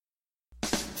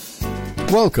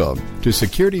Welcome to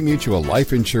Security Mutual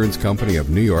Life Insurance Company of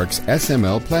New York's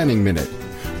SML Planning Minute,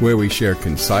 where we share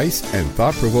concise and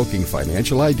thought-provoking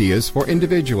financial ideas for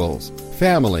individuals,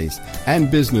 families, and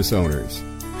business owners.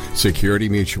 Security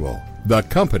Mutual, the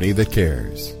company that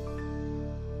cares.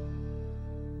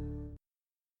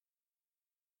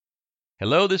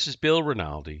 Hello, this is Bill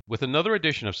Rinaldi with another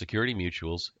edition of Security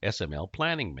Mutual's SML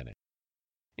Planning Minute.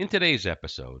 In today's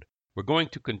episode, we're going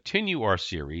to continue our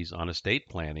series on estate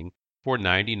planning for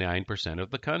 99% of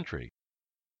the country.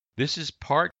 This is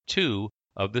part 2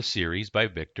 of the series by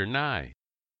Victor Nye.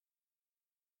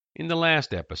 In the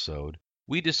last episode,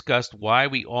 we discussed why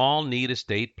we all need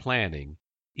estate planning,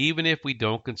 even if we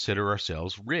don't consider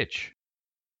ourselves rich.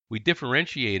 We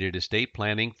differentiated estate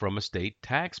planning from estate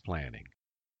tax planning.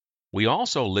 We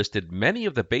also listed many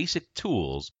of the basic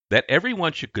tools that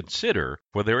everyone should consider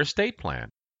for their estate plan.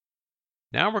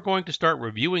 Now we're going to start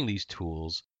reviewing these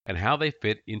tools and how they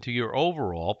fit into your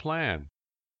overall plan.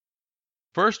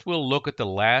 First, we'll look at the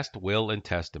last will and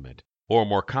testament, or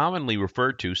more commonly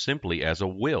referred to simply as a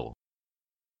will.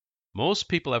 Most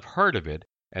people have heard of it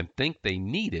and think they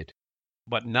need it,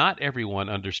 but not everyone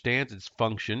understands its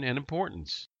function and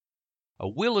importance. A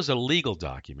will is a legal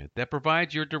document that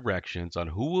provides your directions on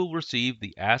who will receive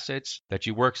the assets that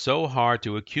you work so hard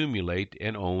to accumulate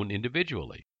and own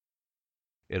individually.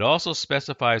 It also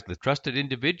specifies the trusted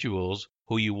individuals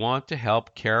who you want to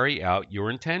help carry out your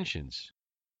intentions.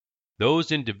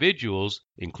 Those individuals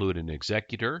include an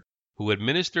executor who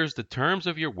administers the terms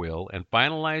of your will and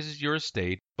finalizes your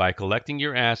estate by collecting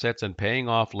your assets and paying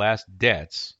off last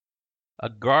debts, a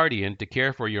guardian to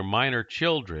care for your minor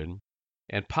children,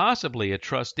 and possibly a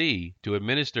trustee to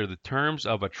administer the terms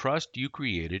of a trust you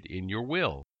created in your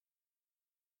will.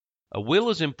 A will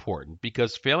is important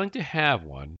because failing to have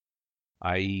one,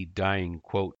 i.e. dying,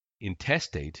 quote,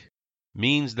 intestate,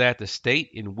 means that the state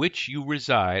in which you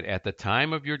reside at the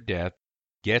time of your death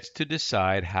gets to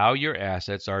decide how your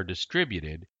assets are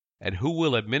distributed and who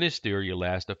will administer your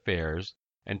last affairs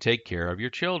and take care of your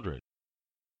children.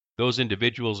 Those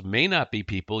individuals may not be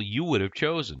people you would have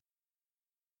chosen,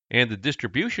 and the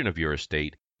distribution of your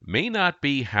estate may not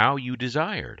be how you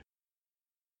desired.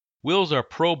 Wills are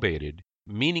probated,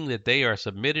 meaning that they are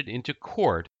submitted into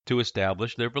court to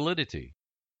establish their validity.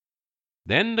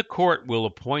 Then the court will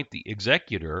appoint the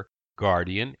executor,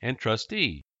 guardian, and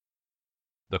trustee.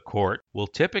 The court will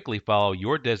typically follow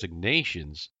your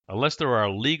designations unless there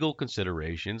are legal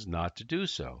considerations not to do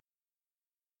so.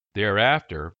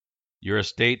 Thereafter, your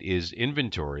estate is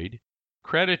inventoried,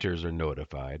 creditors are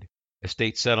notified,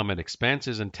 estate settlement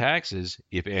expenses and taxes,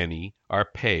 if any, are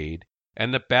paid,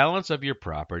 and the balance of your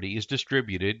property is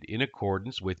distributed in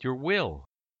accordance with your will.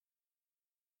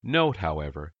 Note,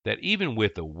 however, that even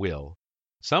with a will,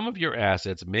 some of your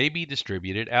assets may be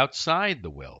distributed outside the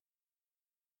will.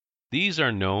 These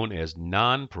are known as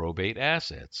non-probate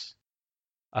assets.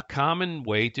 A common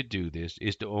way to do this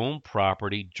is to own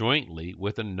property jointly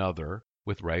with another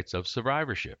with rights of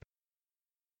survivorship.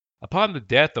 Upon the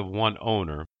death of one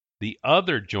owner, the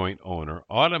other joint owner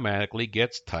automatically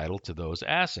gets title to those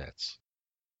assets.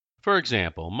 For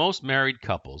example, most married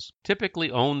couples typically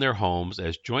own their homes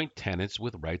as joint tenants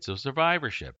with rights of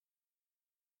survivorship.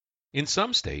 In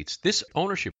some states, this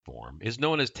ownership form is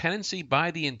known as tenancy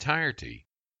by the entirety,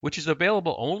 which is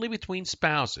available only between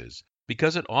spouses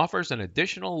because it offers an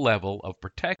additional level of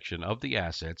protection of the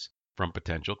assets from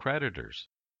potential creditors.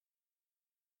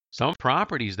 Some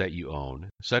properties that you own,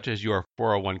 such as your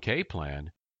 401k plan,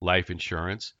 life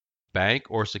insurance, bank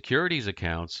or securities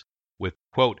accounts with,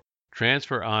 quote,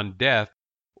 transfer on death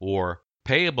or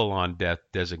payable on death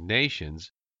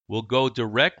designations, will go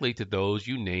directly to those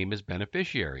you name as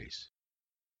beneficiaries.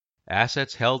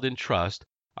 Assets held in trust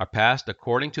are passed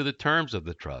according to the terms of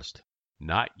the trust,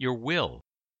 not your will.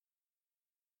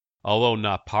 Although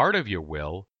not part of your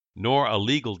will, nor a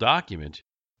legal document,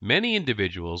 many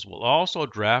individuals will also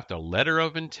draft a letter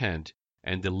of intent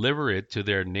and deliver it to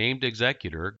their named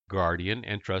executor, guardian,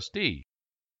 and trustee.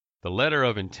 The letter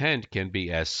of intent can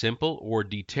be as simple or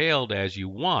detailed as you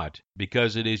want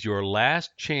because it is your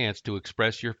last chance to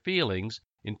express your feelings,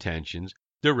 intentions,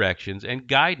 directions, and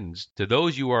guidance to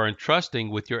those you are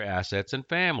entrusting with your assets and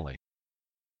family.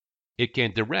 It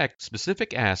can direct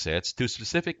specific assets to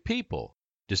specific people,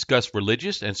 discuss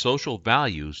religious and social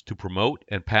values to promote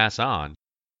and pass on,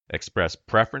 express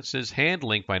preferences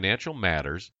handling financial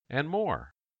matters, and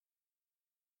more.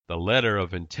 The letter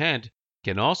of intent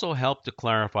can also help to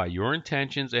clarify your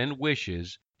intentions and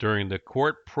wishes during the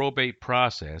court probate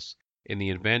process in the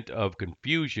event of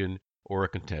confusion or a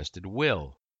contested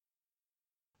will.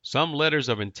 Some letters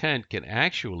of intent can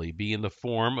actually be in the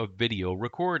form of video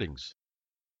recordings.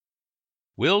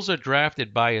 Wills are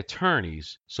drafted by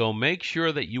attorneys, so make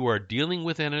sure that you are dealing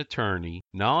with an attorney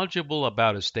knowledgeable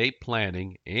about estate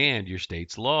planning and your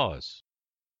state's laws.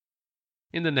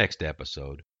 In the next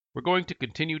episode, we're going to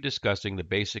continue discussing the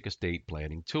basic estate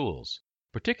planning tools,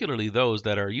 particularly those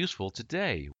that are useful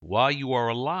today while you are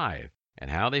alive and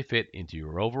how they fit into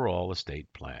your overall estate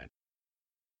plan.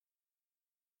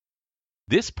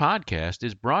 This podcast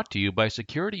is brought to you by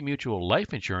Security Mutual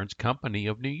Life Insurance Company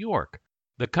of New York,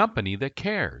 the company that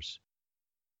cares.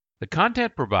 The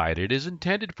content provided is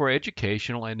intended for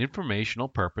educational and informational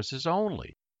purposes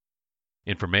only.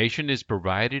 Information is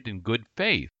provided in good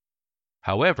faith.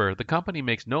 However, the company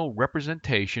makes no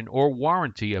representation or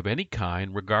warranty of any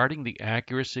kind regarding the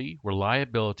accuracy,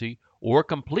 reliability, or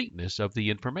completeness of the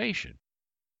information.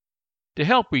 To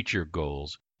help reach your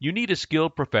goals, you need a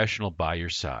skilled professional by your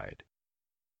side.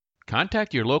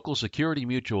 Contact your local Security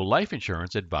Mutual Life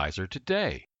Insurance advisor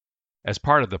today. As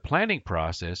part of the planning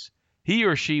process, he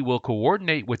or she will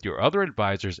coordinate with your other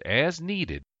advisors as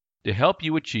needed to help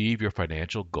you achieve your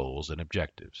financial goals and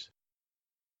objectives.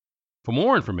 For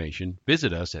more information,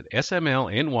 visit us at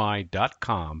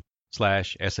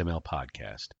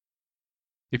smlny.com/smlpodcast.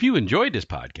 If you enjoyed this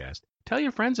podcast, tell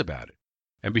your friends about it,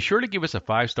 and be sure to give us a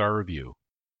 5-star review.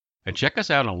 And check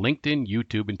us out on LinkedIn,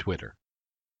 YouTube, and Twitter.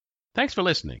 Thanks for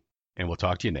listening, and we'll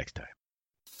talk to you next time.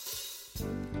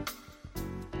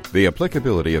 The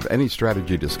applicability of any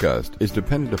strategy discussed is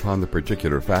dependent upon the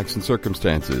particular facts and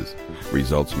circumstances.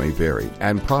 Results may vary,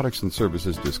 and products and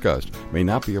services discussed may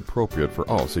not be appropriate for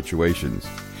all situations.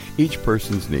 Each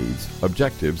person's needs,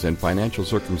 objectives, and financial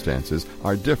circumstances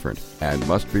are different and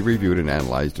must be reviewed and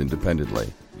analyzed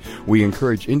independently. We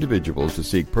encourage individuals to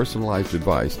seek personalized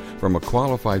advice from a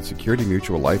qualified Security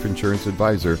Mutual Life Insurance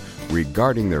advisor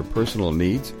regarding their personal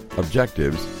needs,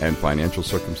 objectives, and financial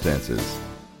circumstances.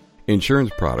 Insurance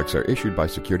products are issued by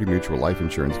Security Mutual Life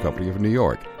Insurance Company of New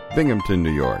York, Binghamton,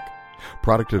 New York.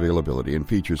 Product availability and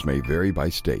features may vary by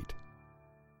state.